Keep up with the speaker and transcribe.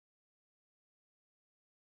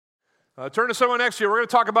Turn to someone next to you. We're going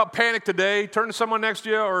to talk about panic today. Turn to someone next to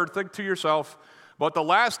you or think to yourself about the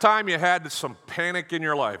last time you had some panic in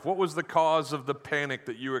your life. What was the cause of the panic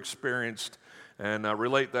that you experienced? And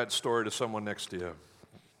relate that story to someone next to you.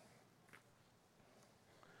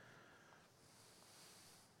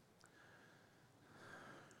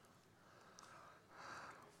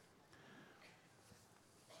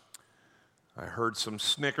 I heard some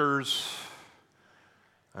snickers.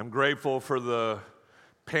 I'm grateful for the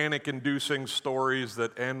panic-inducing stories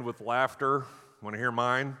that end with laughter. Want to hear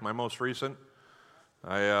mine, my most recent?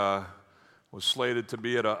 I was slated to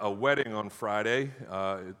be at a wedding on Friday.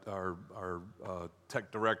 Our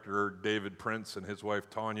tech director, David Prince, and his wife,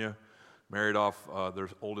 Tanya, married off their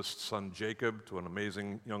oldest son, Jacob, to an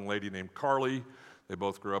amazing young lady named Carly. They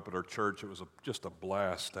both grew up at our church. It was just a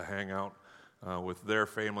blast to hang out with their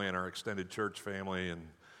family and our extended church family and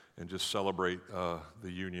just celebrate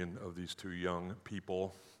the union of these two young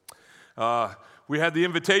people. We had the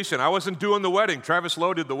invitation. I wasn't doing the wedding. Travis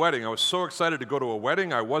Lowe did the wedding. I was so excited to go to a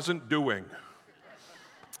wedding I wasn't doing.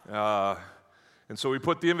 And so we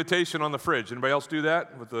put the invitation on the fridge. Anybody else do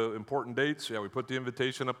that with the important dates? Yeah, we put the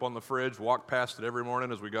invitation up on the fridge, walked past it every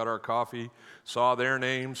morning as we got our coffee, saw their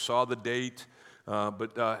names, saw the date,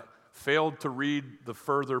 but failed to read the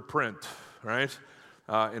further print, right?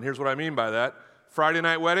 And here's what I mean by that. Friday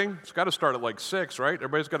night wedding, it's got to start at like 6, right?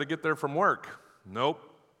 Everybody's got to get there from work. Nope.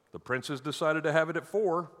 The Princes decided to have it at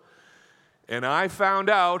 4. And I found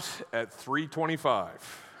out at 3:25.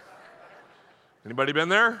 Anybody been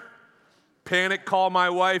there? Panic, call my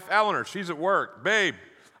wife, Eleanor. She's at work. Babe,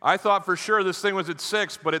 I thought for sure this thing was at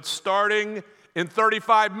 6, but it's starting in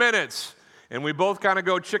 35 minutes. And we both kind of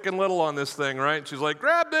go Chicken Little on this thing, right? She's like,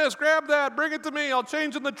 grab this, grab that, bring it to me, I'll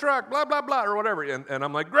change in the truck, blah, blah, blah, or whatever. And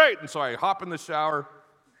I'm like, great. And so I hop in the shower,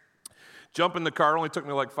 jump in the car. It only took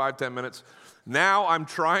me like 5-10 minutes. Now I'm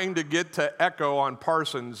trying to get to Echo on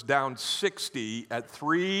Parsons down 60 at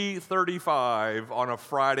 3:35 on a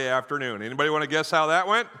Friday afternoon. Anybody want to guess how that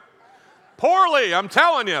went? Poorly, I'm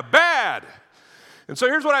telling you, bad. And so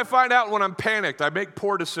here's what I find out when I'm panicked. I make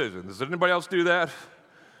poor decisions. Does anybody else do that?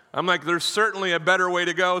 I'm like, there's certainly a better way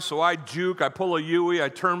to go, so I juke, I pull a Yui, I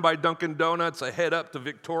turn by Dunkin' Donuts, I head up to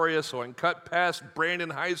Victoria so I can cut past Brandon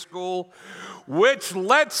High School, which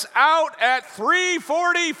lets out at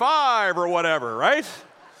 3:45 or whatever, right?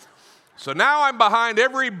 So now I'm behind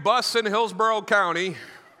every bus in Hillsborough County.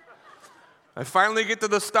 I finally get to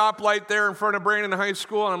the stoplight there in front of Brandon High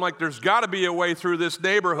School, and I'm like, there's got to be a way through this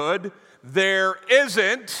neighborhood. There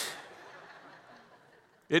isn't.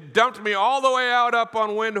 It dumped me all the way out up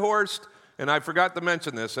on Windhorst, and I forgot to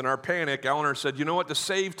mention this. In our panic, Eleanor said, you know what, to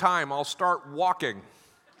save time, I'll start walking.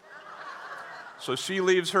 So she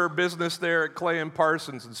leaves her business there at Clay and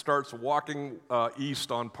Parsons and starts walking east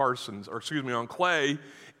on on Clay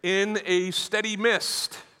in a steady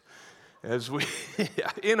mist as we,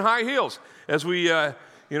 in high heels, as we,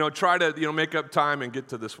 try to, make up time and get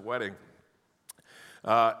to this wedding.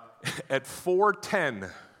 At 4:10,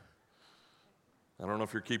 I don't know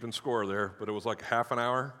if you're keeping score there, but it was like half an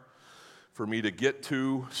hour for me to get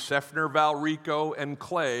to Seffner, Valrico, and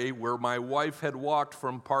Clay, where my wife had walked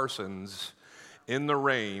from Parsons in the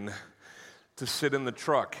rain to sit in the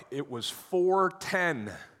truck. It was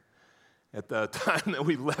 4:10 at the time that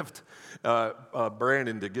we left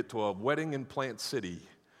Brandon to get to a wedding in Plant City.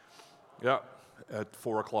 Yeah, at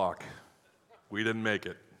 4 o'clock. We didn't make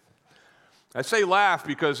it. I say laugh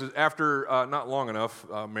because after not long enough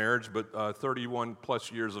marriage, but 31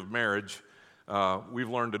 plus years of marriage, we've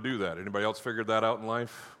learned to do that. Anybody else figured that out in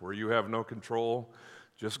life where you have no control?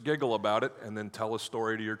 Just giggle about it and then tell a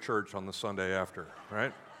story to your church on the Sunday after,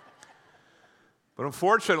 right? But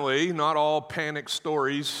unfortunately, not all panic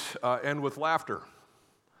stories end with laughter.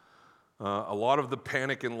 A lot of the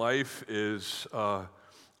panic in life is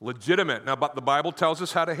legitimate. Now, but the Bible tells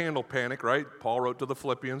us how to handle panic, right? Paul wrote to the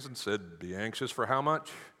Philippians and said, be anxious for how much?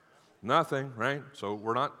 Nothing, right? So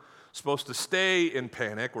we're not supposed to stay in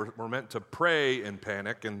panic. We're meant to pray in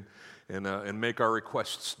panic and make our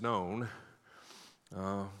requests known.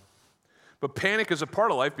 But panic is a part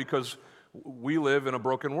of life because we live in a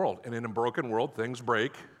broken world. And in a broken world, things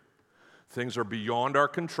break. Things are beyond our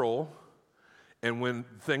control. And when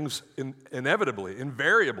things invariably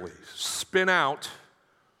spin out,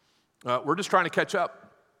 we're just trying to catch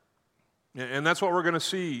up. And that's what we're going to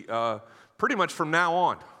see pretty much from now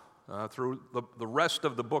on through the rest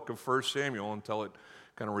of the book of 1 Samuel until it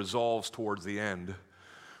kind of resolves towards the end.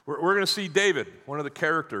 We're going to see David, one of the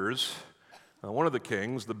characters, one of the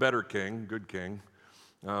kings, the better king, good king,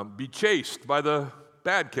 be chased by the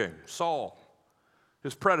bad king, Saul,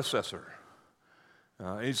 his predecessor.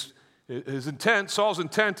 Saul's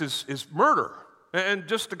intent is murder. And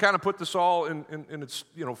just to kind of put this all in its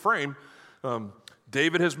frame,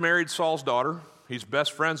 David has married Saul's daughter. He's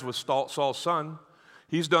best friends with Saul's son.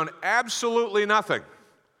 He's done absolutely nothing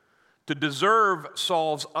to deserve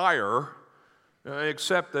Saul's ire,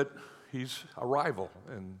 except that he's a rival,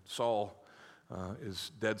 and Saul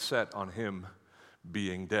is dead set on him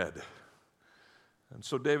being dead. And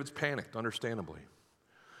so David's panicked, understandably.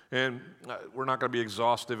 And we're not going to be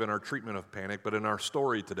exhaustive in our treatment of panic, but in our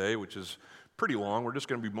story today, which is pretty long, we're just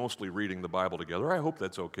going to be mostly reading the Bible together. I hope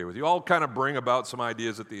that's okay with you. I'll kind of bring about some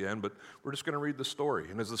ideas at the end, but we're just going to read the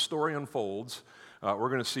story. And as the story unfolds, we're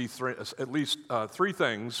going to see at least three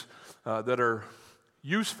things that are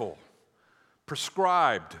useful,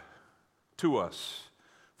 prescribed to us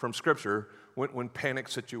from Scripture when panic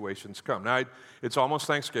situations come. Now, it's almost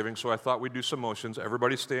Thanksgiving, so I thought we'd do some motions.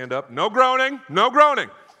 Everybody stand up. No groaning, no groaning.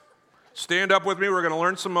 Stand up with me. We're going to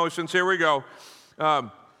learn some motions. Here we go.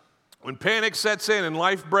 When panic sets in and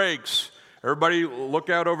life breaks, everybody look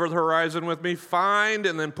out over the horizon with me. Find,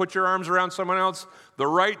 and then put your arms around someone else, the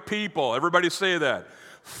right people. Everybody say that.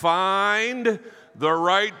 Find the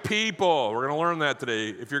right people. We're going to learn that today.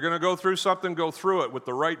 If you're going to go through something, go through it with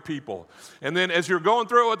the right people. And then as you're going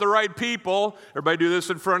through it with the right people, everybody do this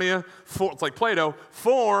in front of you. It's like Play-Doh.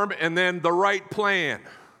 Form, and then the right plan.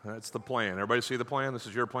 That's the plan. Everybody see the plan? This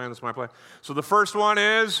is your plan. This is my plan. So the first one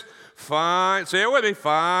is find, say it with me,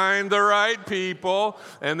 find the right people,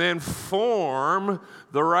 and then form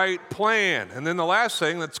the right plan. And then the last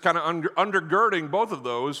thing that's kind of undergirding both of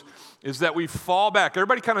those is that we fall back.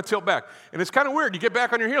 Everybody kind of tilt back. And it's kind of weird. You get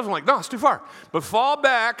back on your heels. I'm like, no, it's too far. But fall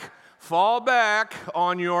back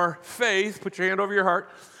on your faith. Put your hand over your heart.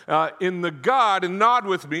 In the God, and nod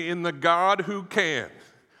with me, in the God who can.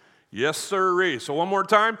 Yes, sirree. So one more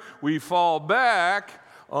time, we fall back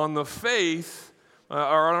on the faith, or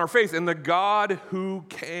on our faith in the God who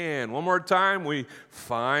can. One more time, we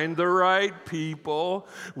find the right people,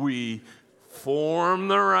 we form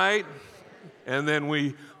the right, and then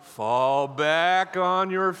we fall back on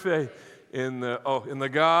your faith in the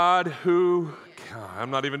God who.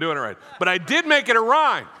 I'm not even doing it right, but I did make it a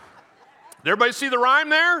rhyme. Did everybody see the rhyme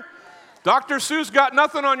there? Dr. Seuss got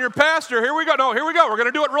nothing on your pastor. Here we go. No, here we go. We're going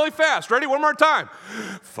to do it really fast. Ready? One more time.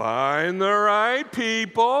 Find the right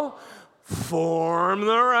people, form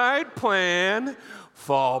the right plan,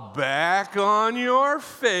 fall back on your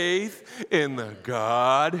faith in the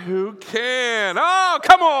God who can. Oh,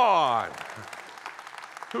 come on.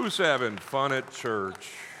 Who's having fun at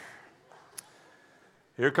church?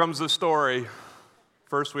 Here comes the story.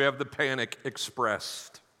 First, we have the Panic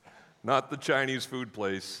Express. Not the Chinese food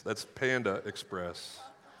place. That's Panda Express.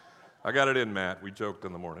 I got it in, Matt. We joked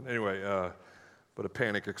in the morning. Anyway, but a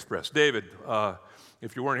Panic Express. David,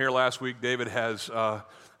 if you weren't here last week, David has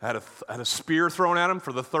had a spear thrown at him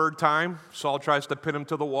for the third time. Saul tries to pin him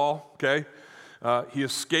to the wall, okay? He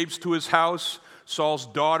escapes to his house. Saul's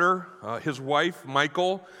daughter, his wife,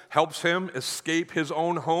 Michal, helps him escape his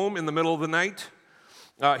own home in the middle of the night.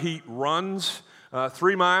 He runs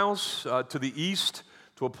 3 miles to the east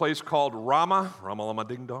to a place called Ramah, Rama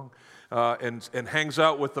Ding Dong, and hangs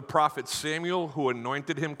out with the prophet Samuel, who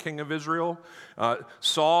anointed him king of Israel.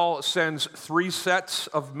 Saul sends 3 sets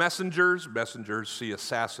of messengers see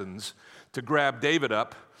assassins, to grab David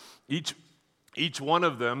up. Each one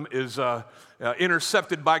of them is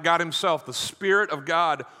intercepted by God himself. The Spirit of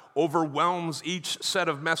God overwhelms each set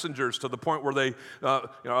of messengers to the point where they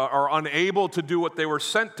are unable to do what they were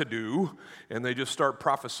sent to do, and they just start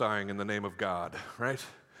prophesying in the name of God, right?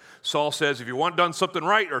 Saul says, if you want something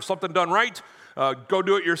done right, go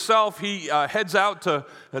do it yourself. He heads out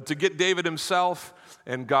to get David himself,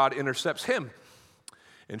 and God intercepts him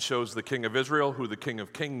and shows the king of Israel who the King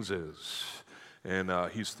of Kings is, and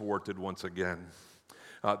he's thwarted once again.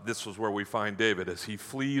 This was where we find David as he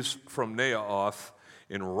flees from Naioth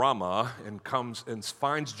in Ramah and comes and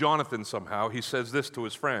finds Jonathan somehow. He says this to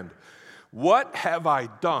his friend, "What have I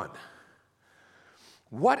done?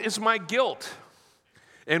 What is my guilt?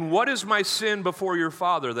 And what is my sin before your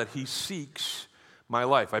father that he seeks my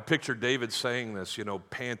life?" I picture David saying this,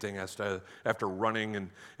 panting after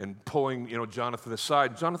running and pulling, Jonathan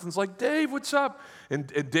aside. Jonathan's like, "Dave, what's up?" And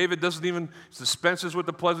David doesn't even dispenses with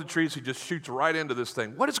the pleasantries. He just shoots right into this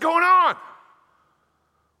thing. What is going on?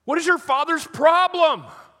 What is your father's problem?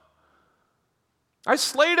 I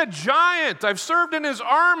slayed a giant. I've served in his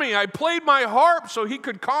army. I played my harp so he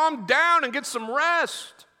could calm down and get some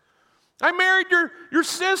rest. I married your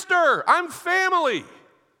sister. I'm family.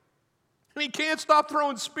 And he can't stop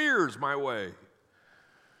throwing spears my way.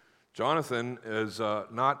 Jonathan is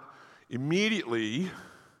not immediately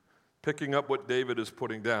picking up what David is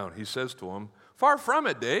putting down. He says to him, "Far from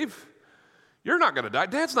it, Dave. You're not going to die.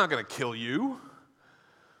 Dad's not going to kill you.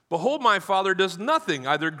 Behold, my father does nothing,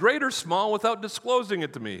 either great or small, without disclosing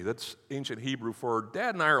it to me." That's ancient Hebrew for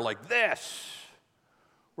Dad and I are like this.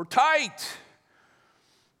 We're tight.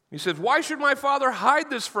 He says, "Why should my father hide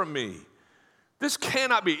this from me? This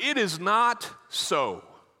cannot be. It is not so."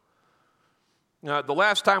 Now, the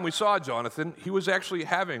last time we saw Jonathan, he was actually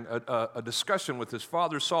having a discussion with his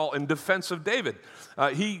father Saul in defense of David.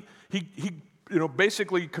 He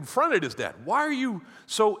basically confronted his dad. "Why are you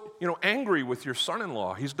so angry with your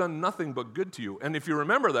son-in-law? He's done nothing but good to you." And if you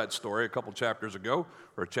remember that story a couple chapters ago,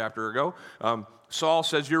 or a chapter ago, Saul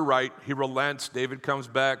says, "You're right." He relents. David comes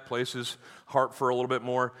back, plays his heart for a little bit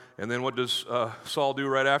more. And then what does Saul do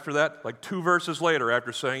right after that? Like 2 verses later,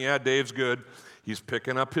 after saying, "Yeah, Dave's good," he's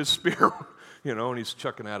picking up his spear, and he's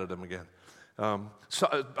chucking at him again.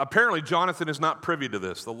 So apparently Jonathan is not privy to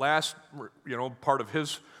this. The last, part of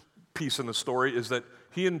his piece in the story is that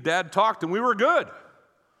he and Dad talked and we were good.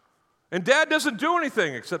 And Dad doesn't do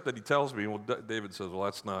anything except that he tells me. Well, David says, "Well,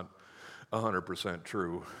 that's not 100%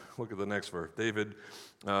 true." Look at the next verse. David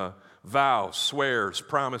vows, swears,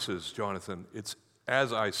 promises Jonathan, "It's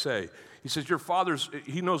as I say." He says,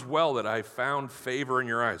 he knows well that I found favor in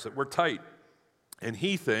your eyes, that we're tight. And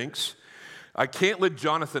he thinks, "I can't let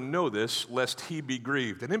Jonathan know this, lest he be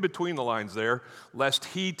grieved." And in between the lines there, lest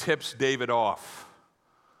he tips David off.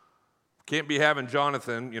 Can't be having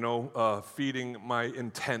Jonathan, feeding my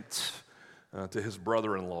intent to his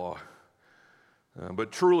brother-in-law.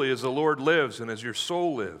 But truly, as the Lord lives and as your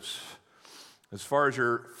soul lives, as far as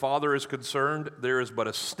your father is concerned, there is but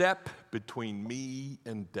a step between me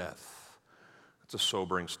and death. That's a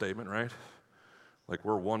sobering statement, right? Like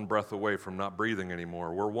we're one breath away from not breathing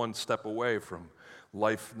anymore. We're one step away from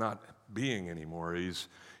life not being anymore. He's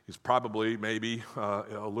probably, maybe,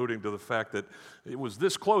 alluding to the fact that it was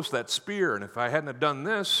this close, that spear, and if I hadn't have done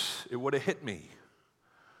this, it would have hit me.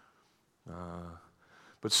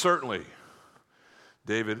 But certainly,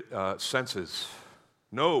 David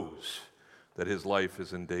knows that his life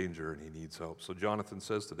is in danger and he needs help. So Jonathan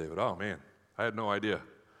says to David, "Oh man, I had no idea.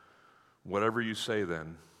 Whatever you say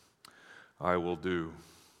then, I will do."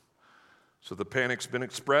 So the panic's been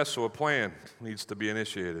expressed, so a plan needs to be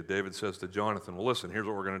initiated. David says to Jonathan, "Well, listen, here's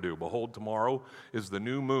what we're going to do. Behold, tomorrow is the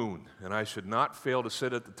new moon, and I should not fail to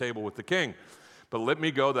sit at the table with the king. But let me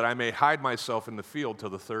go that I may hide myself in the field till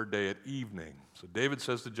the 3rd day at evening." So David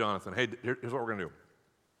says to Jonathan, "Hey, here's what we're going to do.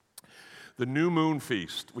 The new moon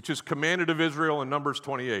feast, which is commanded of Israel in Numbers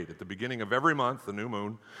 28. At the beginning of every month, the new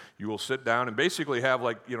moon, you will sit down and basically have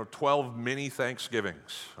 12 mini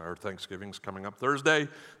Thanksgivings. Our Thanksgiving's coming up Thursday.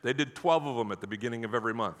 They did 12 of them at the beginning of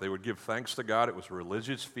every month. They would give thanks to God. It was a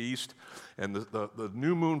religious feast. And the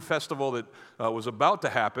new moon festival that was about to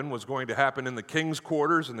happen was going to happen in the king's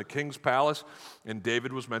quarters, in the king's palace, and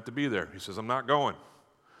David was meant to be there. He says, "I'm not going.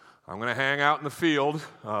 I'm going to hang out in the field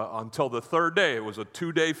until the 3rd day." It was a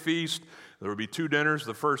 2-day feast. There would be 2 dinners,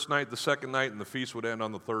 the first night, the second night, and the feast would end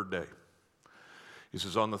on the 3rd day. He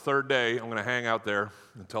says, "On the 3rd day, I'm going to hang out there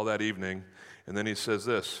until that evening." And then he says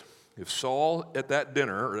this, "If Saul at that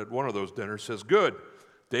dinner, or at one of those dinners, says, 'Good,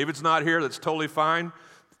 David's not here, that's totally fine,'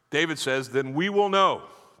 David says, 'then we will know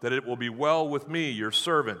that it will be well with me, your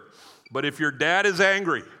servant. But if your dad is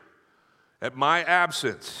angry at my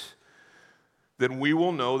absence, then we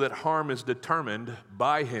will know that harm is determined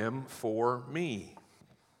by him for me.'"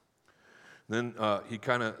 Then he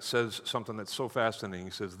kind of says something that's so fascinating.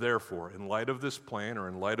 He says, "Therefore, in light of this plan, or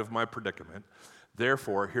in light of my predicament,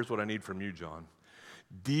 therefore, here's what I need from you, John.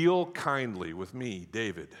 Deal kindly with me,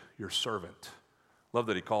 David, your servant." Love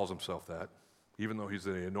that he calls himself that. Even though he's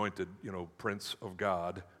the anointed, prince of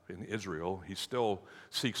God in Israel, he still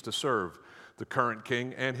seeks to serve the current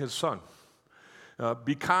king and his son.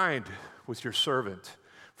 "Be kind with your servant,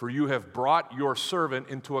 for you have brought your servant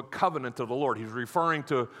into a covenant of the Lord." He's referring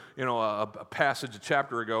to, a passage a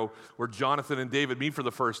chapter ago where Jonathan and David meet for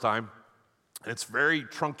the first time. It's very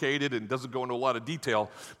truncated and doesn't go into a lot of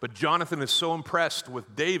detail, but Jonathan is so impressed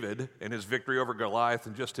with David and his victory over Goliath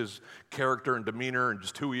and just his character and demeanor and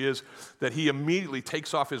just who he is that he immediately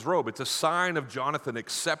takes off his robe. It's a sign of Jonathan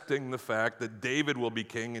accepting the fact that David will be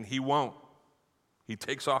king and he won't. He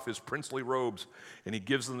takes off his princely robes and he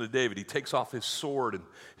gives them to David. He takes off his sword and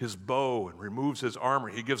his bow and removes his armor.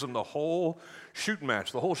 He gives him the whole shooting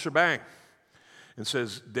match, the whole shebang, and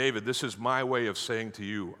says, "David, this is my way of saying to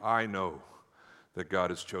you, I know that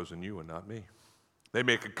God has chosen you and not me." They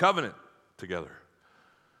make a covenant together.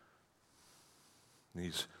 And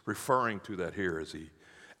he's referring to that here as he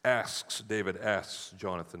David asks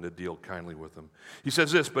Jonathan to deal kindly with him. He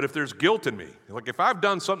says this, but if there's guilt in me, like if I've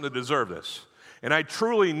done something to deserve this, and I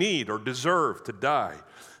truly need or deserve to die,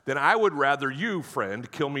 then I would rather you,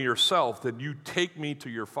 friend, kill me yourself than you take me to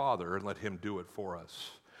your father and let him do it for us.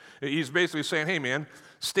 He's basically saying, hey man,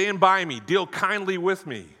 stand by me, deal kindly with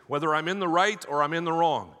me, whether I'm in the right or I'm in the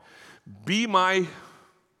wrong. Be my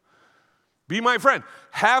friend.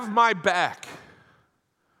 Have my back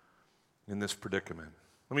in this predicament.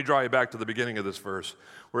 Let me draw you back to the beginning of this verse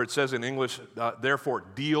where it says in English, therefore,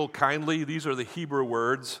 deal kindly. These are the Hebrew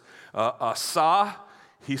words. Asa,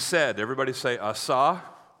 he said. Everybody say asa.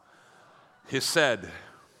 He said.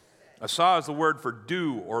 Asa is the word for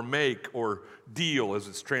do or make or deal as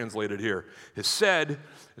it's translated here. Hesed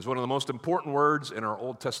is one of the most important words in our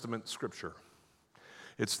Old Testament scripture.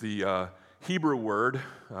 It's the Hebrew word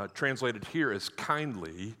translated here as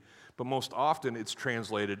kindly, but most often it's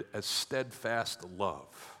translated as steadfast love.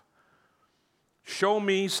 Show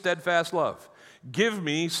me steadfast love. Give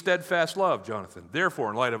me steadfast love, Jonathan. Therefore,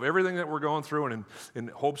 in light of everything that we're going through and in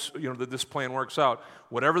hopes that this plan works out,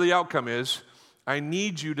 whatever the outcome is, I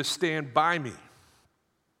need you to stand by me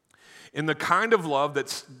in the kind of love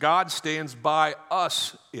that God stands by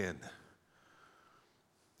us in.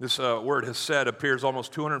 This word hesed appears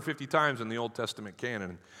almost 250 times in the Old Testament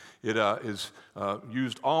canon. It is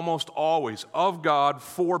used almost always of God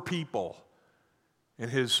for people in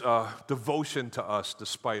his devotion to us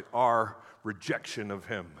despite our rejection of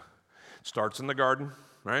him. It starts in the garden,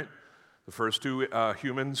 right? The first two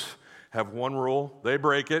humans have one rule. They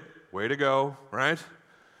break it. Way to go, right?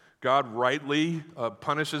 God rightly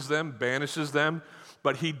punishes them, banishes them,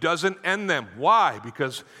 but he doesn't end them. Why?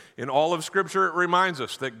 Because in all of Scripture it reminds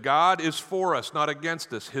us that God is for us, not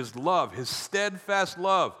against us. His love, his steadfast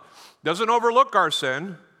love, doesn't overlook our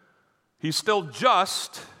sin. He's still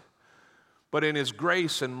just, but in his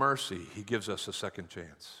grace and mercy, he gives us a second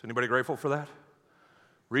chance. Anybody grateful for that?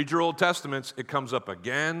 Read your Old Testaments. It comes up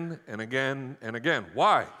again and again and again.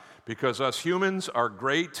 Why? Because us humans are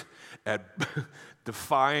great at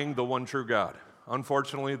defying the one true God.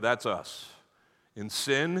 Unfortunately, that's us. In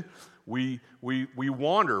sin, we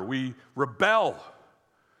wander, we rebel.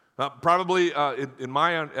 Probably, in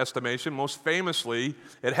my estimation, most famously,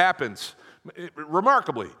 it happens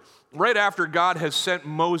remarkably right after God has sent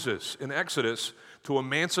Moses in Exodus to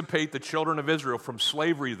emancipate the children of Israel from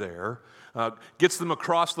slavery there, gets them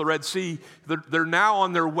across the Red Sea. They're now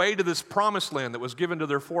on their way to this promised land that was given to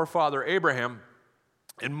their forefather Abraham.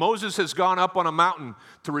 And Moses has gone up on a mountain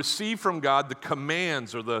to receive from God the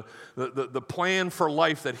commands or the plan for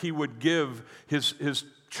life that he would give his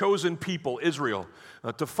chosen people, Israel,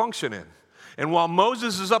 to function in. And while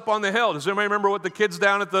Moses is up on the hill, does anybody remember what the kids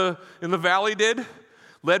down in the valley did?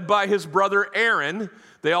 Led by his brother Aaron,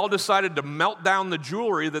 they all decided to melt down the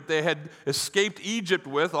jewelry that they had escaped Egypt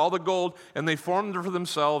with, all the gold, and they formed for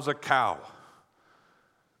themselves a cow.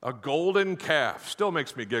 A golden calf. Still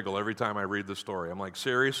makes me giggle every time I read the story. I'm like,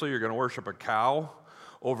 seriously, you're going to worship a cow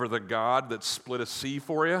over the God that split a sea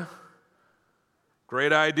for you?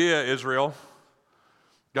 Great idea, Israel.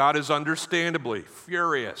 God is understandably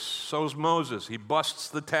furious. So's Moses. He busts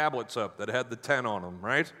the tablets up that had the 10 on them,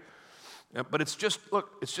 right? But it's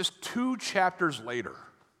just 2 chapters later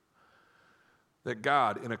that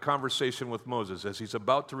God, in a conversation with Moses, as he's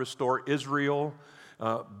about to restore Israel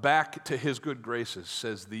back to his good graces,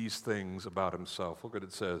 says these things about himself. Look what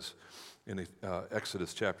it says in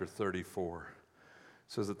Exodus chapter 34.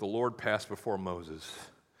 It says that the Lord passed before Moses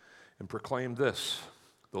and proclaimed this,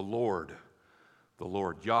 the Lord,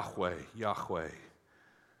 Yahweh,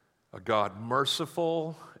 a God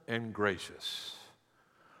merciful and gracious,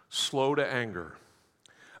 slow to anger,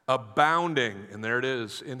 abounding, and there it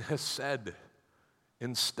is, in hesed,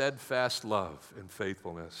 in steadfast love and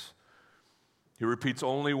faithfulness. He repeats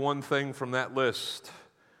only one thing from that list,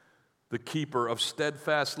 the keeper of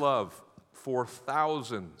steadfast love for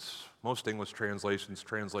thousands. Most English translations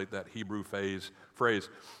translate that Hebrew phrase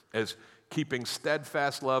as keeping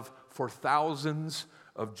steadfast love for thousands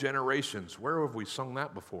of generations. Where have we sung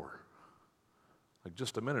that before? Like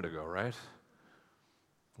just a minute ago, right?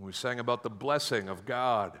 We sang about the blessing of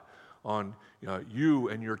God on you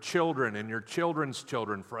and your children and your children's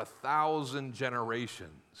children for 1,000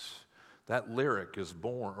 generations. That lyric is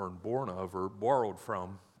borrowed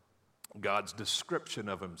from God's description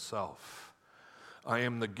of himself. I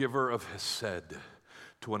am the giver of hesed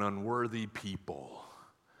to an unworthy people.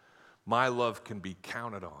 My love can be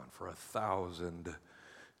counted on for 1,000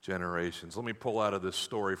 generations. Let me pull out of this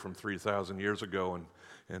story from 3,000 years ago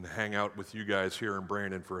and hang out with you guys here in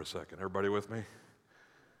Brandon for a second. Everybody with me?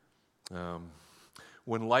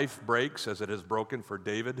 when life breaks, as it has broken for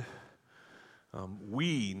David,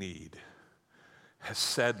 we need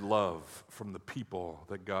hesed love from the people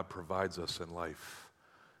that God provides us in life.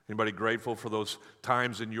 Anybody grateful for those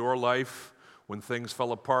times in your life when things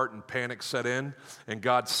fell apart and panic set in, and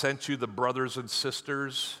God sent you the brothers and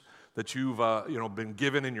sisters that you've been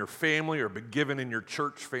given in your family or been given in your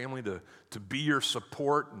church family to be your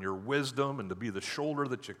support and your wisdom and to be the shoulder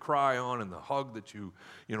that you cry on and the hug that you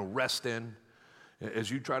rest in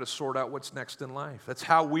as you try to sort out what's next in life? That's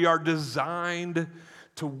how we are designed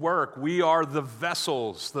to work. We are the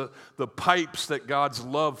vessels, the pipes that God's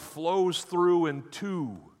love flows through and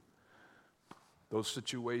to those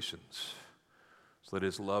situations so that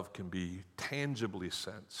his love can be tangibly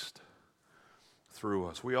sensed through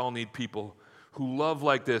us. We all need people who love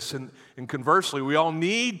like this. And conversely, we all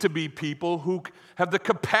need to be people who have the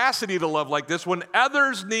capacity to love like this when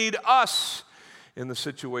others need us in the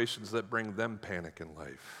situations that bring them panic in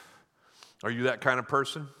life. Are you that kind of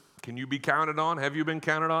person? Can you be counted on? Have you been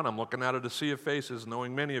counted on? I'm looking out at a sea of faces,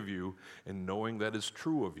 knowing many of you and knowing that is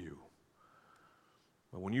true of you.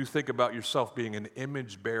 But when you think about yourself being an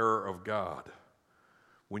image bearer of God,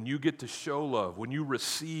 when you get to show love, when you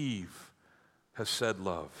receive hesed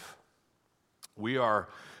love, we are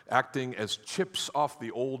acting as chips off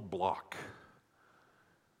the old block,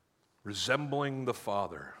 resembling the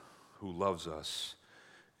Father who loves us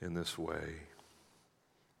in this way.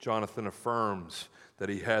 Jonathan affirms that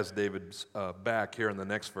he has David's back here in the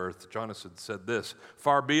next verse. Jonathan said this,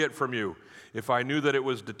 "Far be it from you. If I knew that it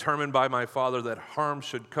was determined by my father that harm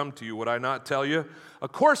should come to you, would I not tell you?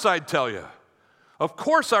 Of course I'd tell you. Of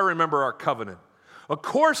course I remember our covenant. Of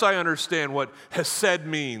course I understand what hesed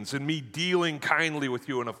means and me dealing kindly with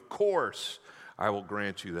you, and of course I will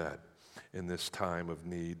grant you that in this time of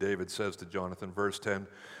need." David says to Jonathan, verse 10,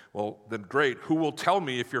 "Well, then great, who will tell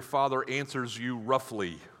me if your father answers you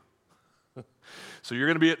roughly?" So you're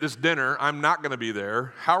going to be at this dinner. I'm not going to be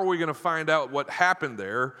there. How are we going to find out what happened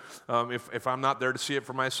there if I'm not there to see it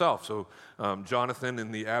for myself? So Jonathan,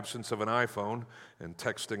 in the absence of an iPhone and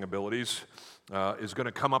texting abilities, is going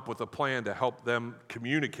to come up with a plan to help them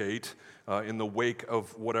communicate in the wake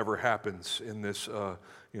of whatever happens in this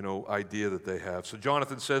idea that they have. So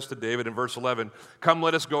Jonathan says to David in verse 11, "Come,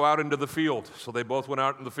 let us go out into the field." So they both went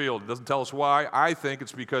out in the field. It doesn't tell us why. I think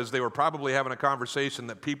it's because they were probably having a conversation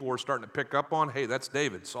that people were starting to pick up on. Hey, that's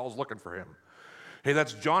David. Saul's looking for him. Hey,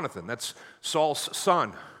 that's Jonathan. That's Saul's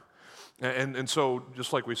son. And so,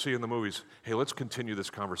 just like we see in the movies, hey, let's continue this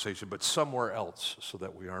conversation, but somewhere else so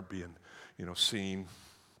that we aren't being, seen.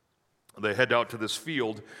 They head out to this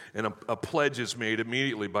field, and a pledge is made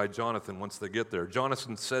immediately by Jonathan once they get there.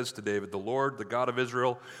 Jonathan says to David, "The Lord, the God of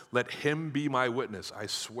Israel, let him be my witness. I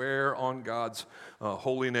swear on God's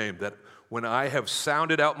holy name that when I have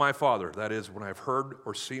sounded out my father," that is, when I've heard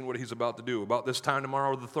or seen what he's about to do, "about this time tomorrow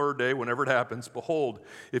or the third day, whenever it happens, behold,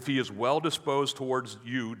 if he is well disposed towards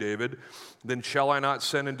you, David, then shall I not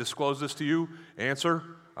send and disclose this to you?" Answer,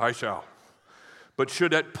 "I shall. But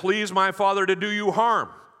should it please my father to do you harm,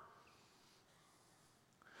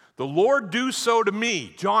 the Lord do so to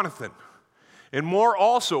me," Jonathan, "and more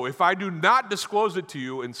also, if I do not disclose it to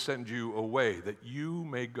you and send you away, that you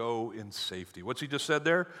may go in safety." What's he just said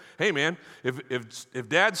there? Hey, man, if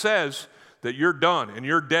Dad says that you're done and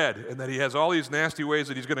you're dead and that he has all these nasty ways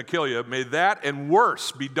that he's going to kill you, may that and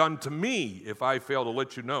worse be done to me if I fail to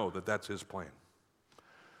let you know that that's his plan.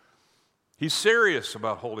 He's serious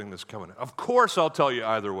about holding this covenant. Of course I'll tell you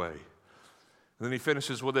either way. And then he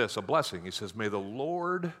finishes with this, a blessing. He says, "May the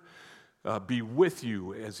Lord be with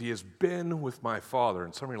you as he has been with my father."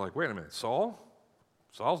 And some of you are like, wait a minute, Saul?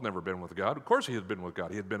 Saul's never been with God. Of course he had been with God.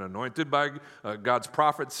 He had been anointed by God's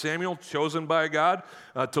prophet Samuel, chosen by God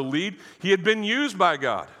to lead. He had been used by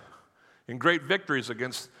God in great victories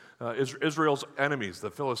against Israel's enemies, the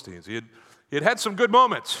Philistines. He had some good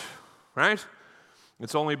moments, right?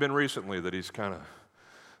 It's only been recently that he's kind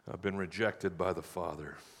of been rejected by the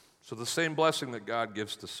Father. So the same blessing that God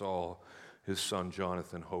gives to Saul, his son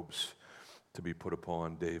Jonathan hopes to be put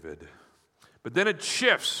upon David. But then it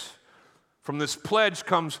shifts. From this pledge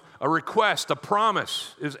comes a request, a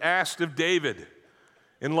promise is asked of David.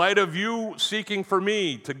 In light of you seeking for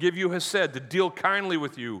me to give you hesed, to deal kindly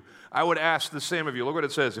with you, I would ask the same of you. Look what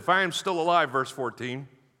it says. "If I am still alive," verse 14,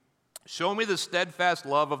 "show me the steadfast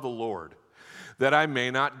love of the Lord, that I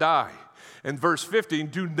may not die." And verse 15,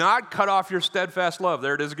 "Do not cut off your steadfast love."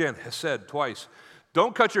 There it is again, hesed, twice.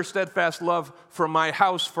 "Don't cut your steadfast love from my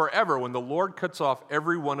house forever, when the Lord cuts off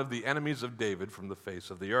every one of the enemies of David from the face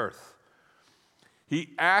of the earth."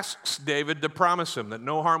 He asks David to promise him that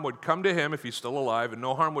no harm would come to him if he's still alive, and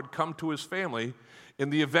no harm would come to his family in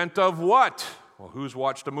the event of what? Well, who's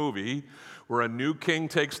watched a movie where a new king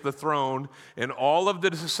takes the throne and all of the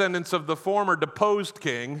descendants of the former deposed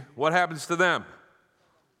king, what happens to them?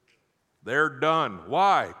 They're done.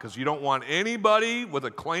 Why? Because you don't want anybody with a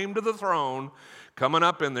claim to the throne coming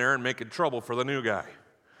up in there and making trouble for the new guy.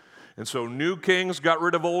 And so new kings got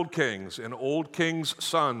rid of old kings, and old kings'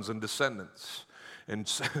 sons and descendants.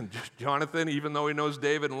 And Jonathan, even though he knows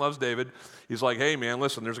David and loves David, he's like, hey man,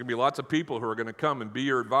 listen, there's going to be lots of people who are going to come and be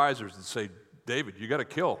your advisors and say, David, you got to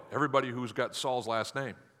kill everybody who's got Saul's last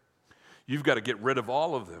name. You've got to get rid of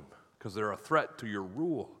all of them because they're a threat to your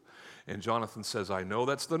rule. And Jonathan says, I know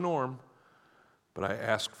that's the norm, but I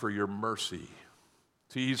ask for your mercy.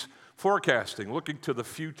 See, he's forecasting, looking to the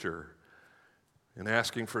future, and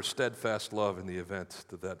asking for steadfast love in the event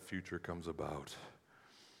that that future comes about.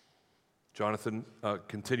 Jonathan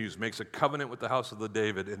continues, makes a covenant with the house of the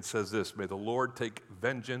David and says this, may the Lord take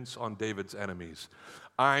vengeance on David's enemies.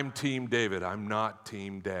 I'm Team David, I'm not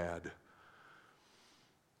Team Dad.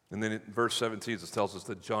 And then in verse 17 it tells us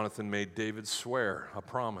that Jonathan made David swear a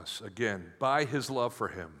promise, again, by his love for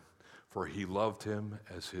him, for he loved him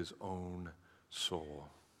as his own soul.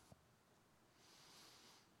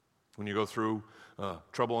 When you go through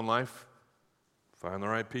trouble in life, find the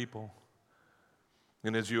right people.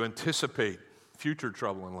 And as you anticipate future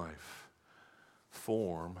trouble in life,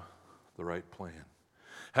 form the right plan.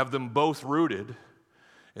 Have them both rooted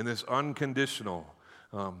in this unconditional,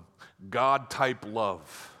 God-type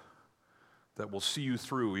love that will see you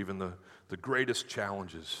through even the greatest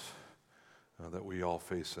challenges that we all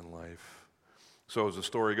face in life. So as the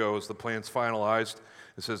story goes, the plan's finalized.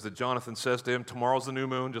 It says that Jonathan says to him, tomorrow's the new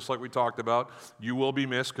moon, just like we talked about. You will be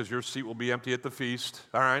missed because your seat will be empty at the feast.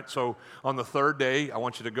 All right, so on the third day, I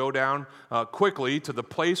want you to go down quickly to the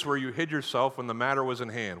place where you hid yourself when the matter was in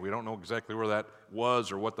hand. We don't know exactly where that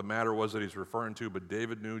was or what the matter was that he's referring to, but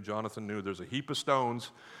David knew, Jonathan knew, there's a heap of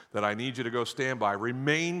stones that I need you to go stand by.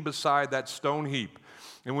 Remain beside that stone heap.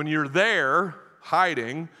 And when you're there,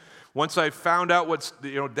 hiding, once I found out what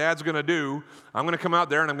Dad's going to do, I'm going to come out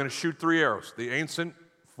there and I'm going to shoot 3 arrows, the ancient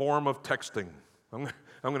form of texting. I'm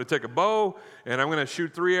going to take a bow and I'm going to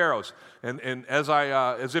shoot 3 arrows, and as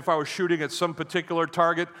if I was shooting at some particular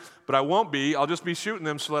target, but I won't be. I'll just be shooting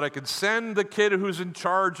them so that I can send the kid who's in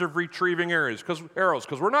charge of retrieving arrows,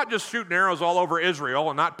 because we're not just shooting arrows all over Israel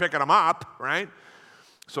and not picking them up, right?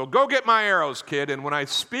 So go get my arrows, kid, and when I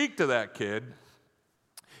speak to that kid,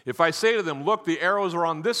 if I say to them, look, the arrows are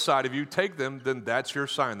on this side of you, take them, then that's your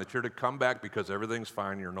sign that you're to come back because everything's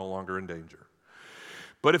fine, you're no longer in danger.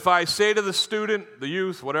 But if I say to the student, the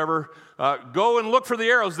youth, whatever, go and look for the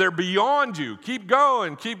arrows, they're beyond you, keep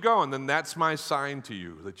going, then that's my sign to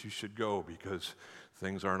you that you should go because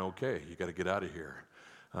things aren't okay. You got to get out of here.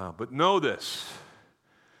 But know this,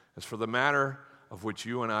 as for the matter of which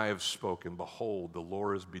you and I have spoken, behold, the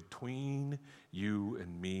Lord is between you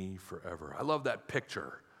and me forever. I love that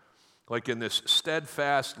picture. Like in this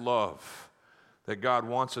steadfast love that God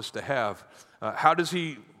wants us to have. How does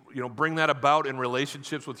he, bring that about in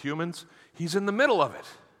relationships with humans? He's in the middle of it.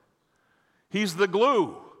 He's the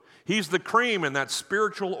glue. He's the cream in that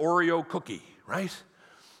spiritual Oreo cookie, right?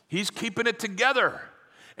 He's keeping it together.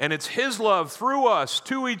 And it's his love through us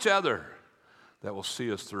to each other that will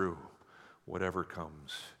see us through whatever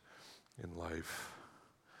comes in life.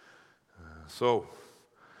 So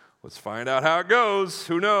let's find out how it goes.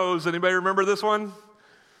 Who knows? Anybody remember this one?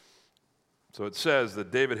 So it says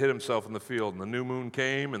that David hid himself in the field, and the new moon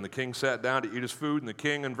came, and the king sat down to eat his food, and the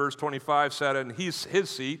king, in verse 25, sat in his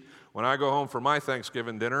seat. When I go home for my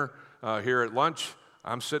Thanksgiving dinner here at lunch,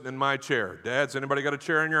 I'm sitting in my chair. Dads, anybody got a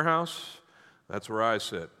chair in your house? That's where I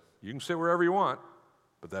sit. You can sit wherever you want,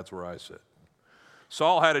 but that's where I sit.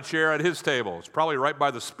 Saul had a chair at his table. It's probably right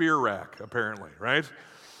by the spear rack, apparently, right?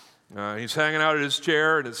 He's hanging out at his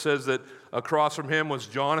chair, and it says that across from him was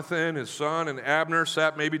Jonathan, his son, and Abner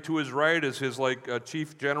sat maybe to his right as his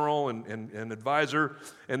chief general and advisor.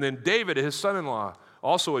 And then David, his son-in-law,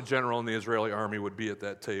 also a general in the Israeli army, would be at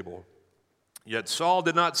that table. Yet Saul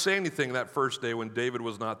did not say anything that first day when David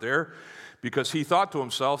was not there, because he thought to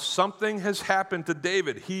himself, something has happened to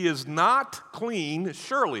David. He is not clean,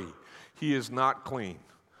 surely he is not clean.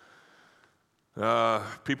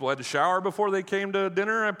 People had to shower before they came to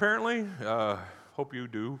dinner, apparently. Hope you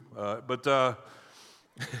do. But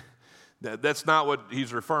that's not what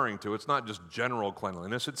he's referring to. It's not just general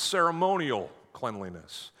cleanliness. It's ceremonial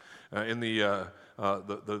cleanliness. In the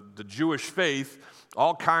the Jewish faith,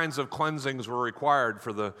 all kinds of cleansings were required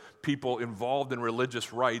for the people involved in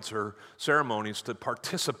religious rites or ceremonies to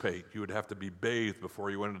participate. You would have to be bathed before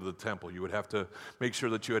you went into the temple. You would have to make sure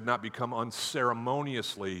that you had not become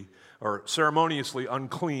ceremoniously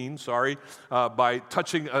unclean, by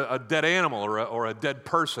touching a dead animal or a dead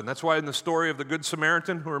person. That's why in the story of the Good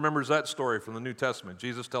Samaritan, who remembers that story from the New Testament?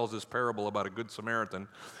 Jesus tells this parable about a Good Samaritan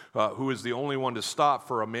who is the only one to stop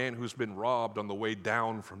for a man who's been robbed on the way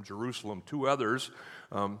down from Jerusalem. Two others,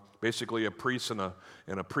 basically a priest and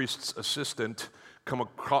a priest's assistant, come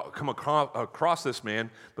across this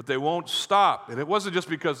man, but they won't stop. And it wasn't just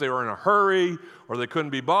because they were in a hurry or they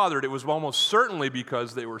couldn't be bothered. It was almost certainly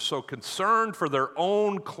because they were so concerned for their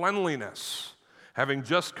own cleanliness, having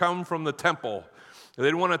just come from the temple. They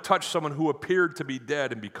didn't want to touch someone who appeared to be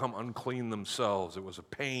dead and become unclean themselves. It was a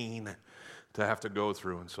pain to have to go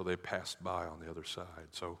through, and so they passed by on the other side.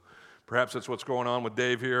 So perhaps that's what's going on with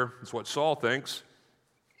Dave here. It's what Saul thinks,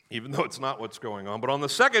 even though it's not what's going on. But on the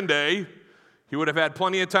second day, he would have had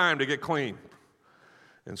plenty of time to get clean.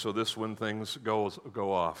 And so this when things go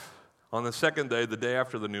off. On the second day, the day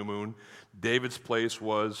after the new moon, David's place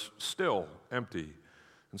was still empty.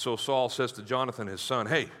 And so Saul says to Jonathan, his son,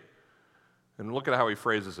 hey, and look at how he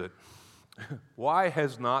phrases it. Why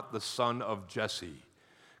has not the son of Jesse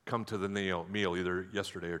come to the meal either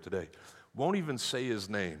yesterday or today? Won't even say his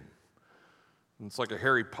name. It's like a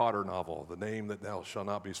Harry Potter novel, the name that now shall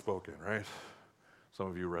not be spoken, right? Some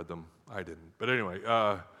of you read them. I didn't. But anyway,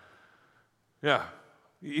 yeah.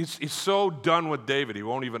 He's so done with David, he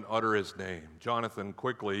won't even utter his name. Jonathan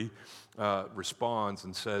quickly responds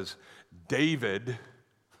and says, David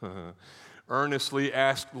earnestly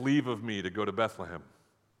asked leave of me to go to Bethlehem.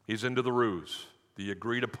 He's into the ruse, the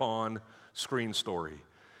agreed upon screen story.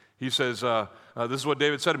 He says, this is what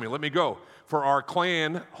David said to me, let me go, for our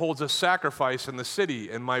clan holds a sacrifice in the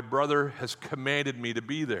city, and my brother has commanded me to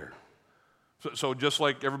be there. So just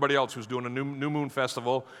like everybody else who's doing a new moon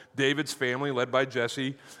festival, David's family, led by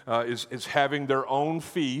Jesse, is having their own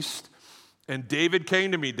feast. And David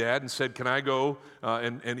came to me, Dad, and said, can I go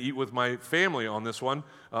and eat with my family on this one?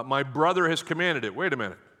 My brother has commanded it. Wait a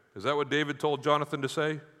minute. Is that what David told Jonathan to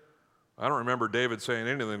say? I don't remember David saying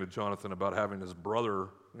anything to Jonathan about having his brother,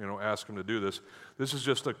 ask him to do this. This is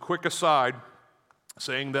just a quick aside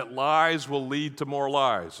saying that lies will lead to more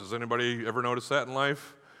lies. Has anybody ever noticed that in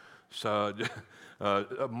life? So,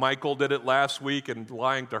 Michal did it last week and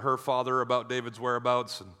lying to her father about David's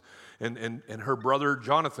whereabouts, and her brother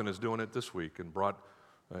Jonathan is doing it this week and brought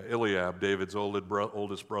Eliab, David's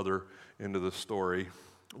oldest brother, into the story.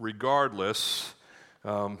 Regardless,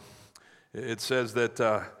 it says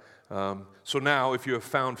that, so now if you have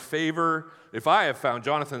found favor, if I have found,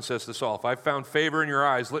 Jonathan says to Saul, if I've found favor in your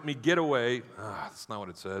eyes, let me get away. That's not what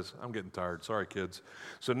it says. I'm getting tired. Sorry, kids.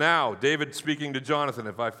 So now, David speaking to Jonathan,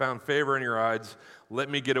 if I found favor in your eyes, let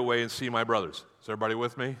me get away and see my brothers. Is everybody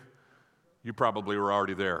with me? You probably were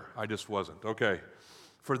already there. I just wasn't. Okay.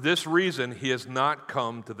 For this reason, he has not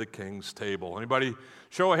come to the king's table. Anybody?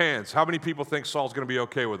 Show of hands. How many people think Saul's going to be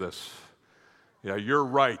okay with this? Yeah, you're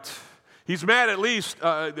right. He's mad at least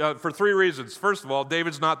for three reasons. First of all,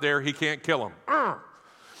 David's not there. He can't kill him.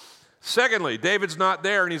 Secondly, David's not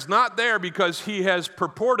there, and he's not there because he has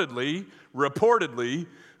reportedly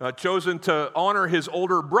chosen to honor his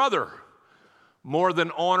older brother more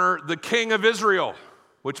than honor the king of Israel,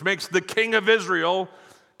 which makes the king of Israel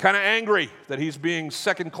kind of angry that he's being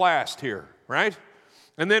second-classed here, right?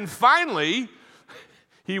 And then finally,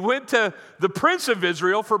 he went to the prince of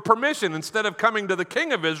Israel for permission instead of coming to the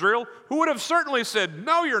king of Israel, who would have certainly said,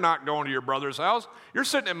 no, you're not going to your brother's house. You're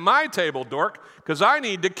sitting at my table, dork, because I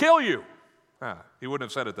need to kill you. He wouldn't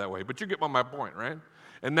have said it that way, but you get my point, right?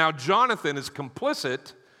 And now Jonathan is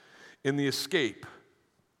complicit in the escape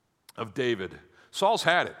of David. Saul's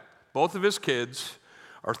had it. Both of his kids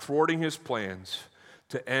are thwarting his plans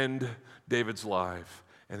to end David's life.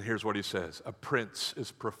 And here's what he says. A prince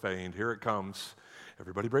is profaned. Here it comes.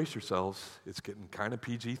 Everybody brace yourselves. It's getting kind of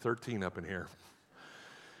PG-13 up in here.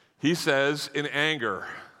 He says in anger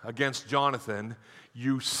against Jonathan,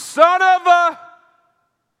 you son of a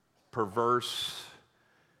perverse,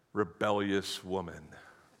 rebellious woman.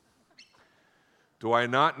 Do I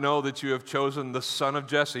not know that you have chosen the son of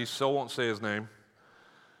Jesse? Still won't say his name.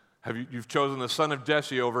 You've chosen the son of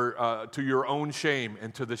Jesse over to your own shame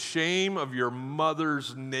and to the shame of your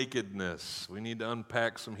mother's nakedness. We need to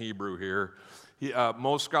unpack some Hebrew here.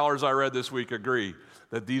 Most scholars I read this week agree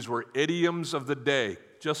that these were idioms of the day,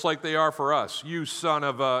 just like they are for us. You son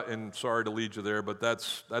of a, and sorry to lead you there, but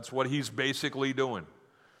that's what he's basically doing.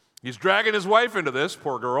 He's dragging his wife into this,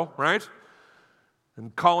 poor girl, right?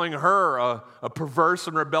 and calling her a perverse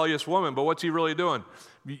and rebellious woman. But what's he really doing?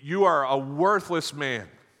 You are a worthless man.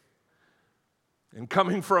 And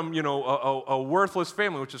coming from, a worthless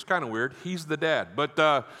family, which is kind of weird, he's the dad.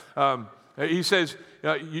 But he says,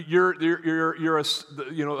 you're a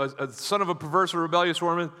son of a perverse or rebellious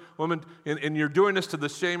woman, and you're doing this to the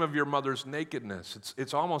shame of your mother's nakedness.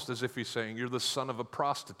 It's almost as if he's saying, you're the son of a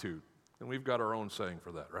prostitute. And we've got our own saying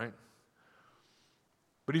for that, right?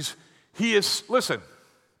 But he is, listen,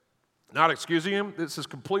 not excusing him, this is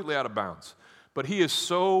completely out of bounds. But he is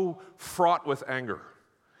so fraught with anger.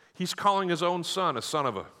 He's calling his own son a son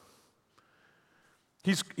of a.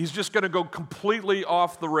 He's just going to go completely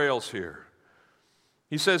off the rails here.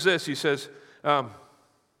 He says this,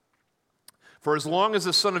 for as long as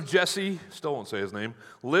the son of Jesse, still won't say his name,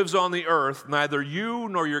 lives on the earth, neither you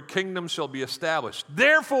nor your kingdom shall be established.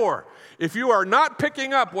 Therefore, if you are not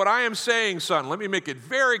picking up what I am saying, son, let me make it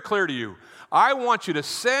very clear to you. I want you to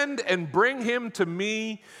send and bring him to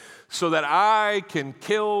me so that I can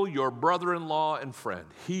kill your brother-in-law and friend.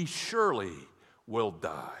 He surely will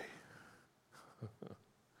die.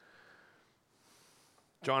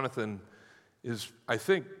 Jonathan is, I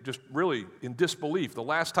think, just really in disbelief. The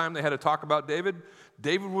last time they had to talk about David,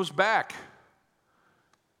 David was back.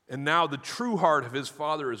 And now the true heart of his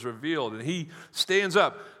father is revealed, and he stands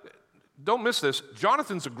up. Don't miss this.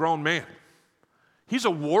 Jonathan's a grown man. He's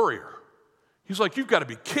a warrior. He's like, you've got to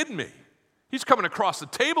be kidding me. He's coming across the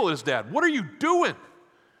table at his dad. What are you doing?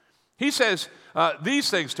 He says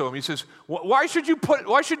these things to him. He says, why should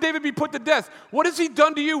David be put to death? What has he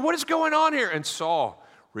done to you? What is going on here? And Saul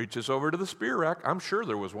reaches over to the spear rack. I'm sure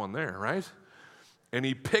there was one there, right? And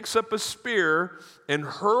he picks up a spear and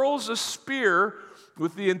hurls a spear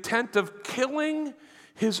with the intent of killing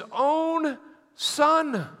his own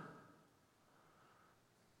son. And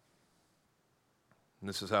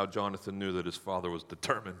this is how Jonathan knew that his father was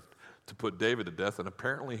determined to put David to death, and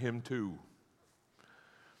apparently him too.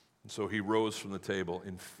 And so he rose from the table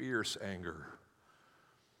in fierce anger.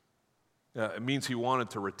 It means he wanted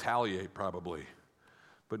to retaliate probably,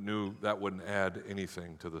 but knew that wouldn't add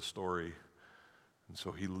anything to the story. And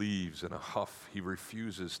so he leaves in a huff. He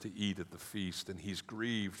refuses to eat at the feast, and he's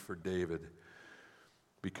grieved for David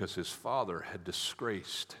because his father had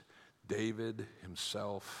disgraced David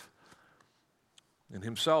himself and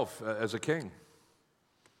himself as a king.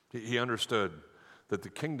 He understood that the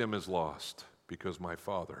kingdom is lost because my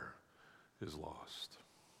father is lost.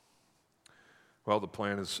 Well, the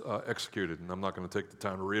plan is executed, and I'm not going to take the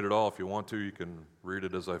time to read it all. If you want to, you can read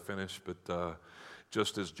it as I finish. But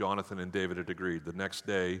just as Jonathan and David had agreed, the next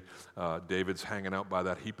day, David's hanging out by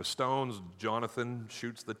that heap of stones. Jonathan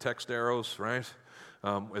shoots the text arrows, right?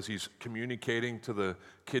 As he's communicating to the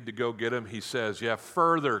kid to go get him, he says,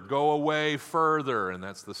 further, go away further. And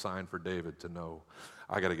that's the sign for David to know,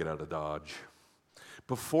 I got to get out of Dodge.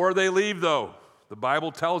 Before they leave, though, the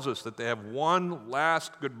Bible tells us that they have one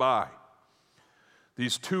last goodbye.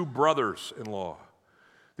 These two brothers-in-law,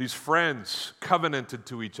 these friends covenanted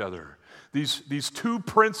to each other, these two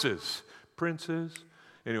princes,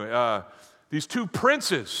 these two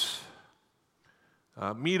princes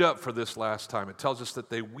meet up for this last time. It tells us that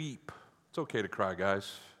they weep. It's okay to cry,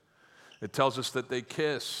 guys. It tells us that they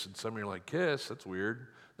kiss. And some of you are like, kiss? That's weird.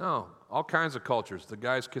 No, all kinds of cultures. The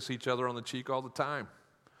guys kiss each other on the cheek all the time.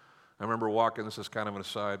 I remember walking, this is kind of an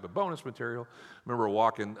aside, but bonus material. I remember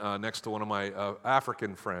walking next to one of my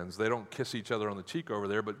African friends. They don't kiss each other on the cheek over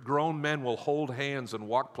there, but grown men will hold hands and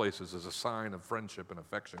walk places as a sign of friendship and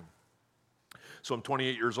affection. So I'm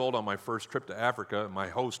 28 years old on my first trip to Africa, and my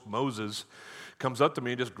host, Moses, comes up to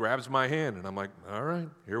me and just grabs my hand, and I'm like, all right,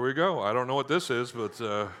 here we go. I don't know what this is, but...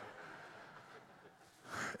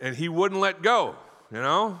 And he wouldn't let go,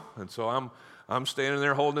 And so I'm standing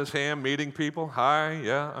there holding his hand, meeting people. Hi,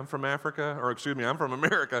 yeah, I'm from Africa. Or excuse me, I'm from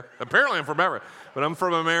America. Apparently I'm from Africa. But I'm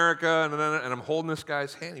from America, and I'm holding this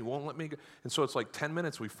guy's hand. He won't let me go. And so it's like 10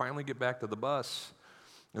 minutes. We finally get back to the bus.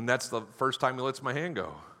 And that's the first time he lets my hand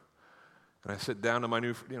go. And I sit down to my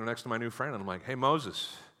next to my new friend, and I'm like, hey,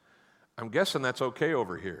 Moses, I'm guessing that's okay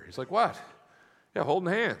over here. He's like, what? Yeah,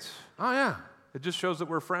 holding hands. Oh, yeah. It just shows that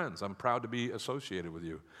we're friends. I'm proud to be associated with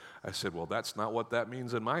you. I said, well, that's not what that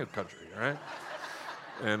means in my country, right?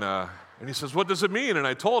 And he says, what does it mean? And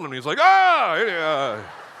I told him. He's like, I'm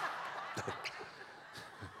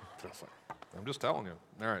just telling you.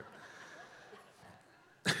 All right.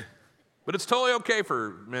 But it's totally okay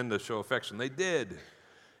for men to show affection. They did.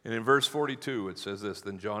 And in verse 42, it says this,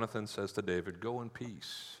 then Jonathan says to David, go in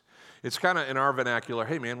peace. It's kind of in our vernacular,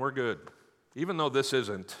 hey, man, we're good. Even though this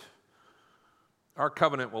isn't, our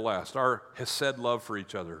covenant will last. Our hesed love for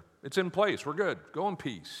each other, it's in place. We're good. Go in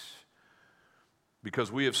peace.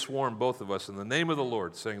 because we have sworn, both of us, in the name of the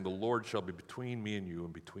Lord, saying, the Lord shall be between me and you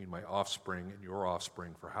and between my offspring and your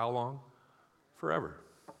offspring. For how long? Forever.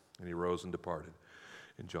 And he rose and departed.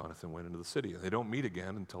 And Jonathan went into the city. And they don't meet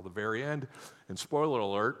again until the very end. And spoiler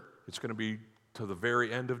alert, it's going to be to the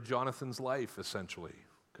very end of Jonathan's life, essentially,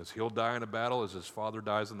 because he'll die in a battle as his father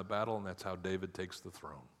dies in the battle, and that's how David takes the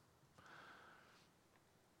throne.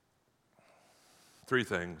 3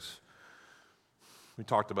 things. We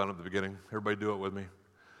talked about it at the beginning. Everybody do it with me.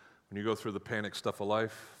 When you go through the panic stuff of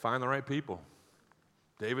life, find the right people.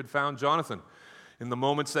 David found Jonathan in the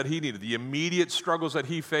moments that he needed. The immediate struggles that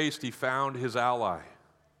he faced, he found his ally.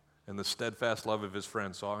 And the steadfast love of his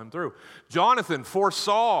friend saw him through. Jonathan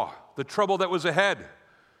foresaw the trouble that was ahead.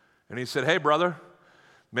 And he said, hey, brother,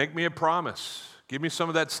 make me a promise. Give me some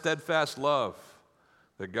of that steadfast love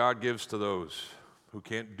that God gives to those who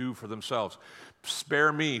can't do for themselves.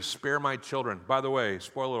 Spare me, spare my children. By the way,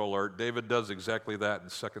 spoiler alert, David does exactly that in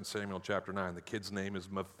 2 Samuel chapter 9. The kid's name is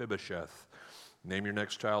Mephibosheth. Name your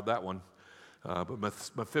next child that one. But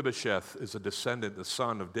Mephibosheth is a descendant, the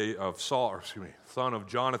son of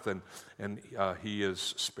Jonathan, and he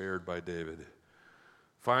is spared by David.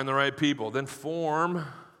 Find the right people, then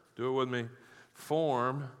do it with me,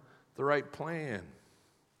 form the right plan.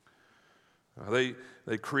 They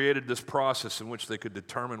created this process in which they could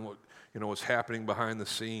determine what was happening behind the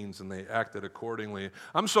scenes, and they acted accordingly.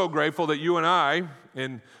 I'm so grateful that you and I,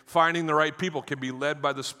 in finding the right people, can be led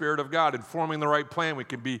by the Spirit of God. In forming the right plan, we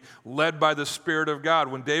can be led by the Spirit of God.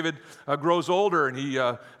 When David grows older and he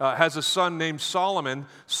has a son named Solomon,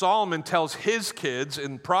 Solomon tells his kids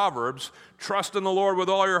in Proverbs, trust in the Lord with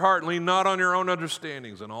all your heart and lean not on your own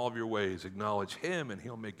understandings. In all of your ways, acknowledge him and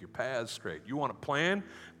he'll make your paths straight. You want a plan?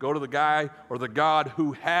 Go to the guy or the God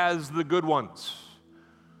who has the good ones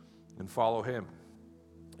and follow him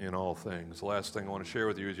in all things. The last thing I want to share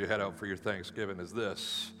with you as you head out for your Thanksgiving is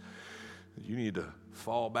this. You need to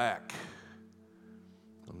fall back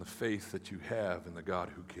on the faith that you have in the God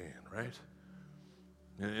who can, right?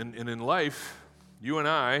 And in life, you and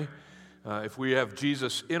I, if we have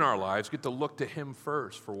Jesus in our lives, get to look to him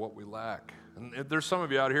first for what we lack. And there's some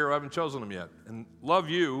of you out here who haven't chosen him yet. And love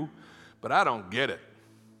you, but I don't get it.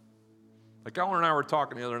 Like Ellen and I were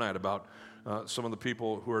talking the other night about some of the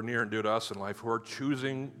people who are near and dear to us in life who are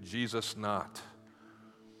choosing Jesus not.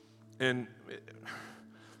 And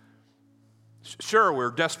sure, we're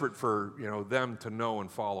desperate for them to know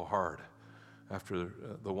and follow hard after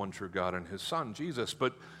the one true God and his son, Jesus.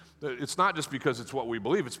 But it's not just because it's what we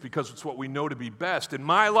believe, it's because it's what we know to be best. In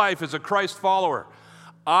my life as a Christ follower,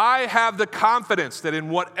 I have the confidence that in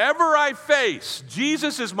whatever I face,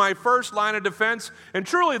 Jesus is my first line of defense and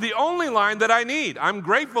truly the only line that I need. I'm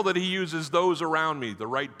grateful that he uses those around me, the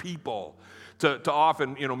right people, to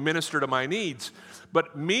often minister to my needs.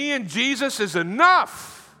 But me and Jesus is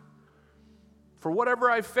enough for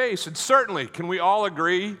whatever I face. And certainly, can we all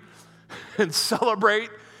agree and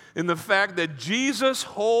celebrate in the fact that Jesus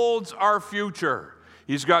holds our future?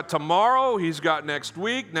 He's got tomorrow, he's got next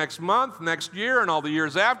week, next month, next year, and all the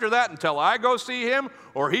years after that until I go see him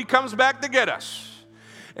or he comes back to get us.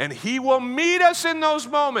 And he will meet us in those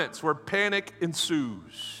moments where panic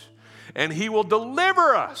ensues. And he will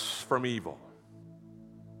deliver us from evil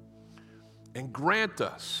and grant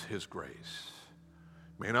us his grace.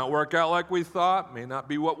 May not work out like we thought, may not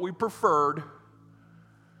be what we preferred,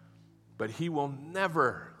 but he will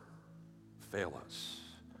never fail us.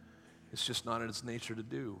 It's just not in its nature to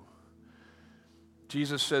do.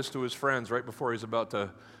 Jesus says to his friends right before he's about to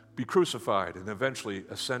be crucified and eventually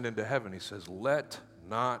ascend into heaven, he says, let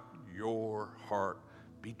not your heart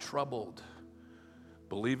be troubled.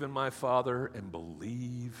 Believe in my Father and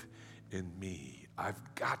believe in me. I've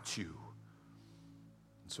got you.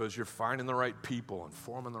 And so as you're finding the right people and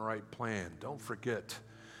forming the right plan, don't forget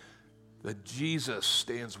that Jesus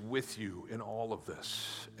stands with you in all of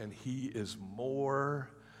this, and he is more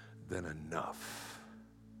than enough.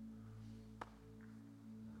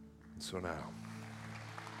 And so now,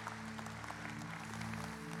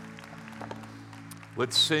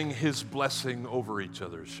 let's sing his blessing over each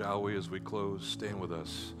other, shall we, as we close? Stand with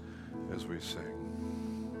us as we sing.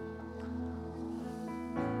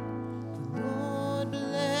 The Lord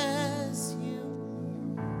bless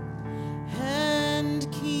you and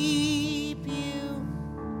keep you.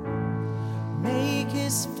 Make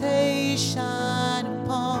his face shine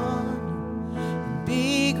upon you and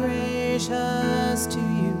be gracious to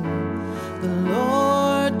you. The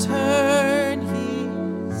Lord turn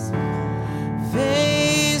his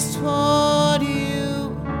face toward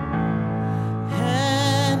you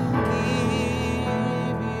and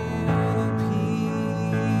give you peace.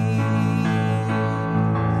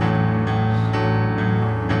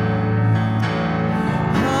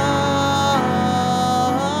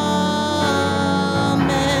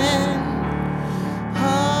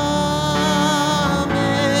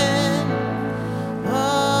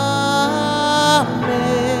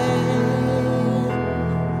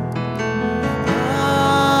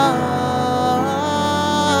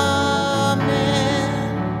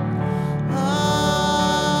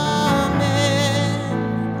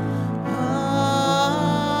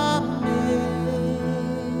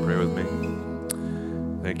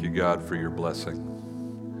 Thank you, God, for your blessing.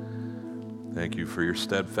 Thank you for your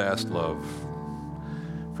steadfast love,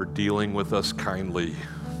 for dealing with us kindly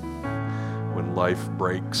when life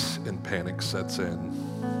breaks and panic sets in.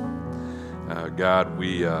 God,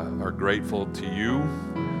 we are grateful to you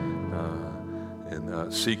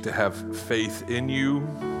and seek to have faith in you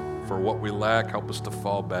for what we lack. Help us to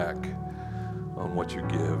fall back on what you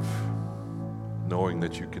give, knowing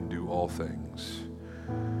that you can do all things.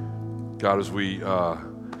 God, as we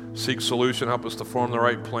seek solution, help us to form the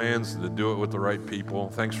right plans, to do it with the right people.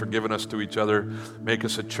 Thanks for giving us to each other. Make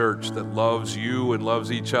us a church that loves you and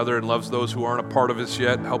loves each other and loves those who aren't a part of us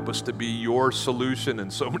yet. Help us to be your solution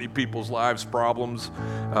in so many people's lives' problems.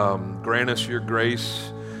 Grant us your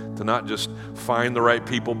grace to not just find the right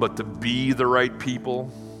people, but to be the right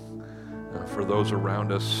people for those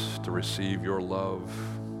around us to receive your love.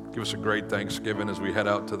 Give us a great Thanksgiving as we head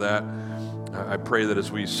out to that. I pray that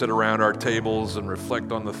as we sit around our tables and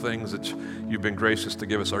reflect on the things that you've been gracious to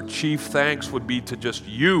give us, our chief thanks would be to just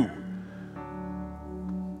you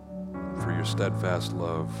for your steadfast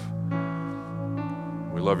love.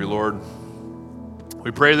 We love you, Lord.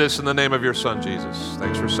 We pray this in the name of your Son, Jesus.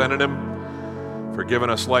 Thanks for sending him, for giving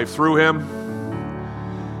us life through him.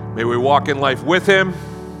 May we walk in life with him.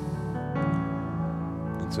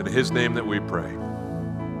 It's in his name that we pray.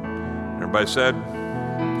 Everybody said,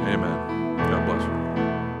 amen. God bless you.